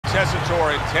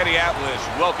Tessitore and Teddy Atlas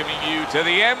welcoming you to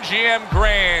the MGM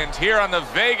Grand here on the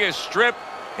Vegas Strip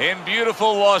in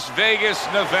beautiful Las Vegas,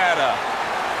 Nevada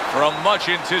for a much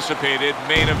anticipated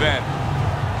main event.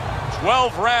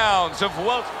 12 rounds of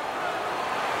welter.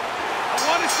 I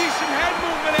want to see some head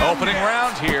movement. Opening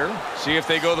round here. See if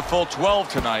they go the full 12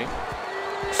 tonight.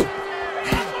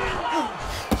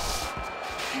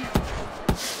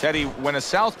 Teddy, when a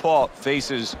southpaw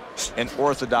faces an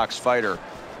orthodox fighter,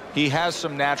 he has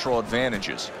some natural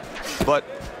advantages. But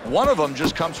one of them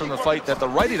just comes from the fight that the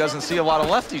righty doesn't see a lot of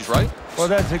lefties, right? Well,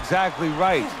 that's exactly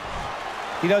right.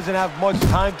 He doesn't have much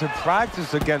time to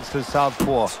practice against the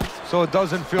southpaw, so it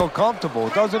doesn't feel comfortable.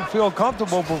 It doesn't feel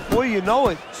comfortable. Before you know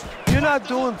it, you're not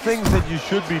doing things that you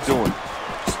should be doing.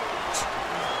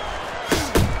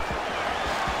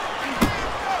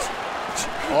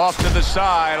 Off to the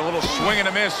side, a little swing and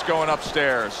a miss going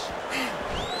upstairs.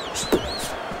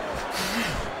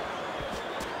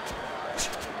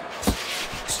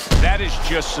 That is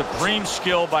just supreme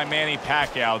skill by Manny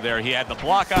Pacquiao there. He had the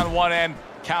block on one end,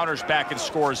 counters back and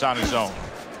scores on his own.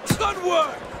 Good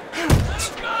work. Let's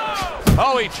go.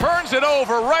 Oh, he turns it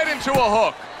over right into a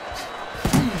hook.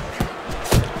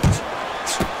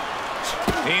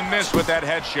 He missed with that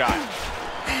headshot.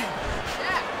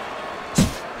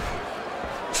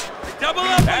 Double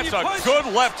up. That's a good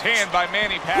left hand by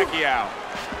Manny Pacquiao.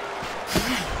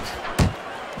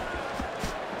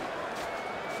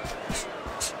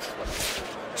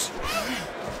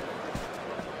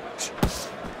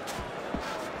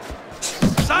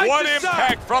 What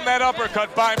impact from that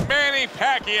uppercut by Manny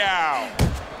Pacquiao.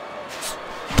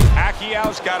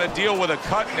 Pacquiao's got to deal with a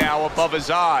cut now above his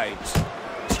eye.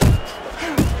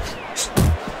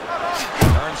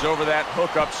 Turns over that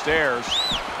hook upstairs.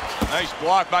 Nice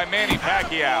block by Manny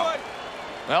Pacquiao.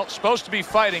 Well, supposed to be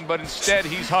fighting, but instead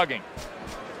he's hugging.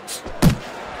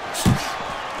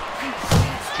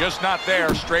 Just not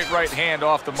there. Straight right hand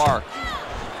off the mark.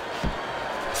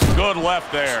 Good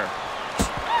left there.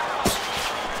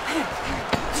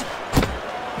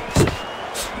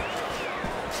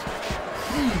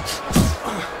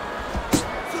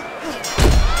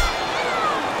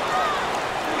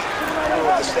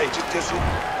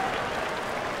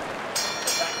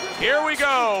 Here we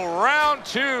go. Round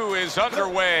 2 is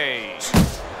underway.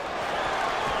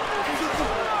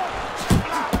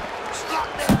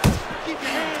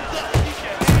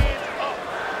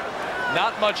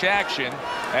 Not much action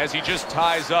as he just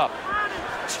ties up.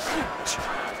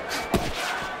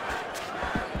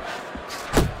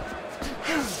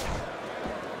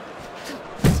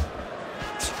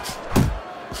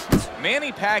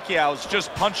 Manny Pacquiao's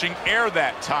just punching air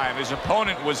that time. His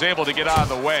opponent was able to get out of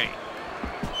the way.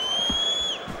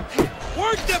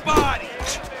 Work the body.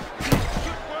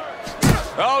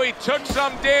 Oh, he took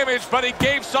some damage, but he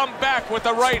gave some back with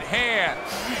the right hand.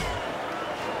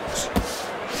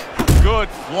 Good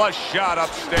flush shot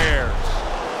upstairs.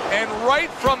 And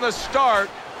right from the start,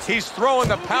 he's throwing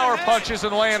the power punches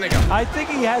and landing them. I think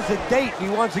he has a date. He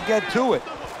wants to get to it.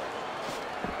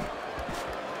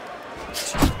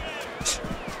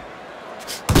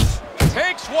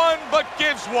 Takes one, but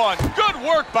gives one. Good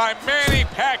work by Manny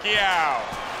Pacquiao.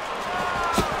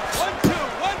 1-2,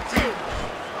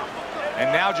 1-2.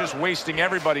 And now just wasting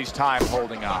everybody's time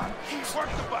holding on. Work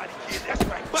the body, kid. That's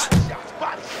right. Body shots,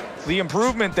 body shots. The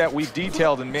improvement that we've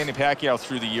detailed in Manny Pacquiao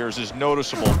through the years is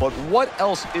noticeable, but what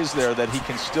else is there that he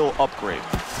can still upgrade?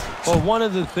 Well, one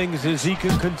of the things is he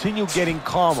can continue getting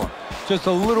calmer, just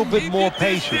a little bit more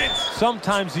patient.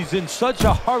 Sometimes he's in such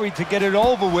a hurry to get it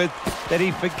over with that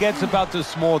he forgets about the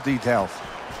small details.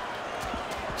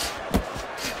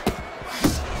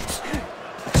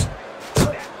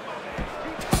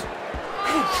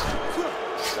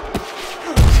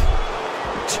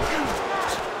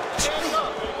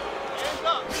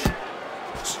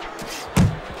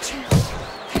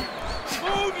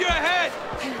 Move your head.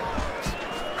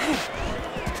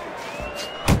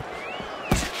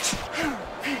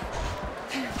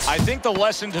 I think the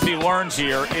lesson to be learned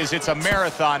here is it's a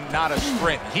marathon, not a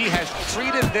sprint. He has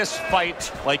treated this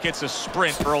fight like it's a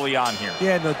sprint early on here.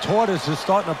 Yeah, and the tortoise is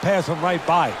starting to pass him right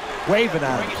by, waving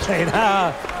at him, saying,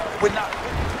 We're not.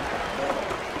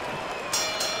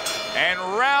 And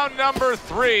round number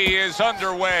 3 is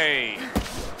underway.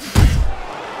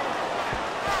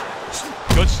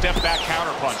 Good step back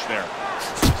counter punch there.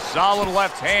 Solid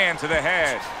left hand to the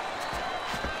head.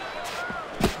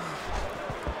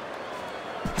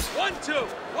 1-2,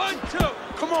 1-2.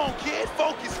 Come on, kid.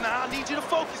 Focus now. I need you to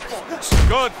focus for me.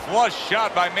 Good flush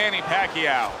shot by Manny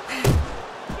Pacquiao.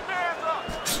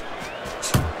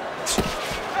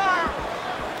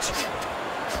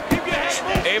 Keep your head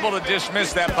moving. Able to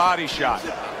dismiss that body shot.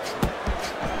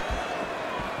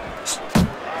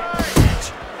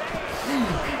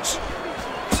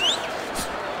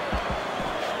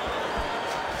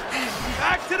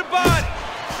 to the body.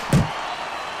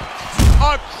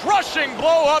 A crushing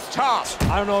blow up top.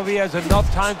 I don't know if he has enough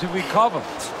time to recover.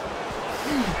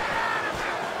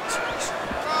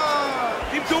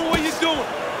 Keep doing what you're doing.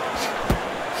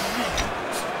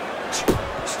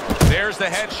 There's the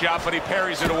headshot, but he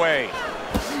parries it away.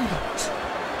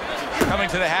 Coming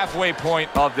to the halfway point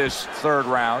of this third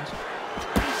round.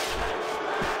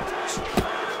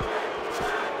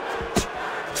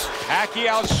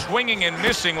 Pacquiao swinging and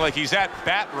missing like he's at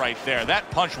bat right there. That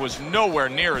punch was nowhere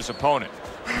near his opponent.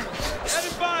 Head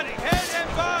and body, head and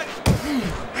body.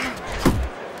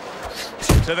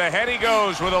 To the head he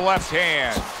goes with a left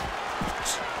hand.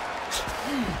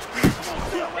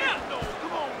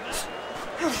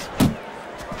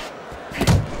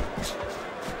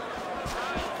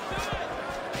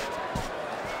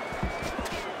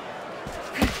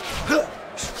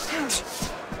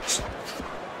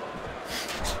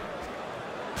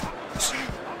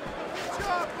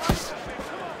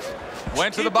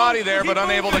 Went to the body there, but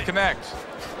unable to connect.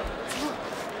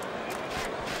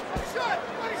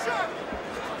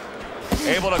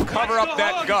 Able to cover up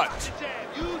that gut.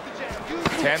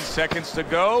 10 seconds to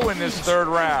go in this third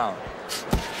round.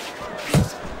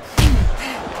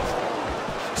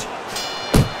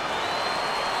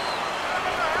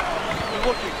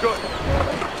 Looking good.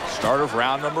 Start of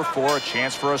round number 4, a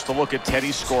chance for us to look at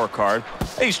Teddy's scorecard.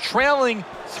 He's trailing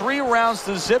 3 rounds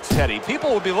to zip, Teddy.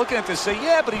 People would be looking at this and say,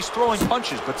 yeah, but he's throwing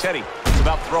punches. But Teddy, it's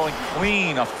about throwing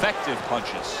clean, effective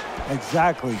punches.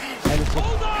 Exactly. And it's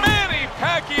Manny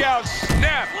Pacquiao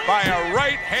snapped by a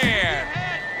right hand.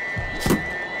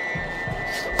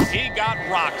 He got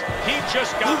rocked. He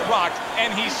just got rocked,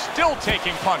 and he's still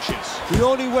taking punches. the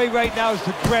only way right now is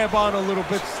to grab on a little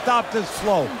bit, stop this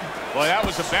flow. Well, that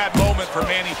was a bad moment for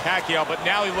Manny Pacquiao, but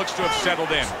now he looks to have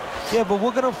settled in. Yeah, but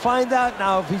we're going to find out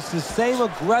now if he's the same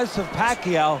aggressive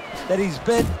Pacquiao that he's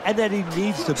been and that he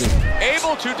needs to be.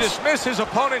 Able to dismiss his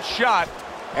opponent's shot,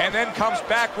 and then comes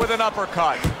back with an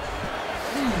uppercut.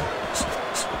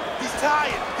 He's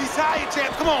tired,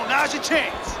 champ. Come on, now's your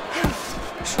chance.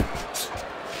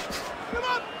 Come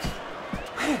on.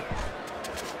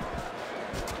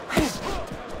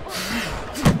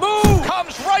 Move!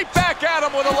 Comes right back at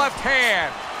him with a left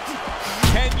hand.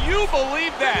 Can you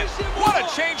believe that? What a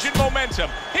change in momentum.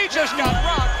 He just got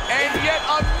rocked, and yet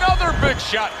another big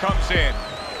shot comes in.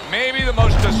 Maybe the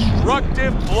most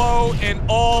destructive blow in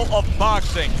all of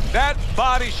boxing. That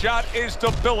body shot is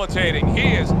debilitating.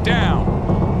 He is down.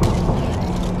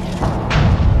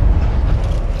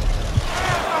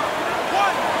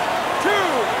 One, two,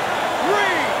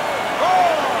 three,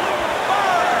 four,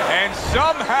 five. And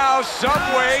somehow,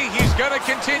 someway, he's going to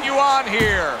continue on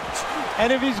here.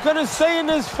 And if he's going to stay in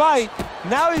this fight,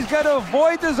 now he's got to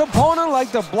avoid his opponent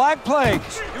like the Black Plague.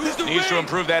 Needs to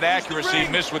improve that accuracy.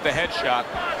 Missed with the headshot.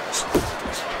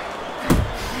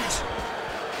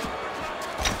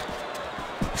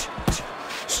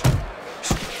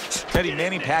 Teddy,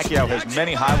 Manny Pacquiao has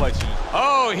many highlights.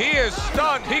 Oh, he is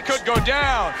stunned. He could go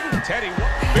down. Teddy,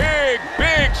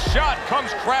 big shot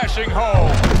comes crashing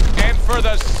home. And for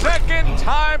the second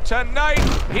time tonight,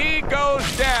 he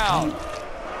goes down.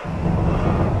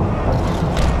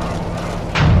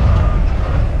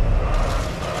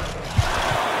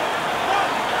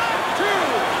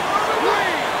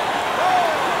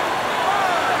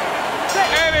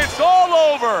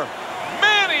 Over.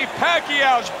 Manny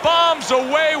Pacquiao's bombs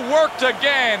away worked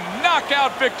again.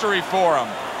 Knockout victory for him.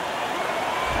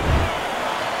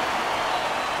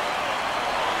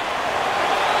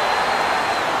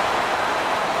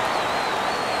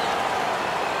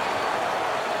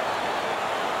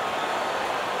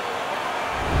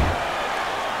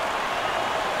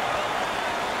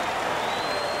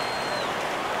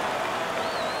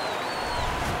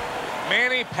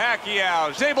 Manny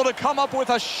Pacquiao is able to come up with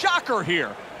a shocker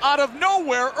here. Out of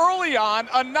nowhere, early on,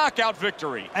 a knockout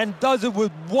victory. And does it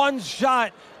with one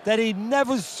shot that he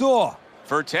never saw.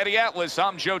 For Teddy Atlas,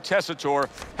 I'm Joe Tessitore.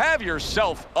 Have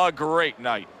yourself a great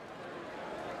night.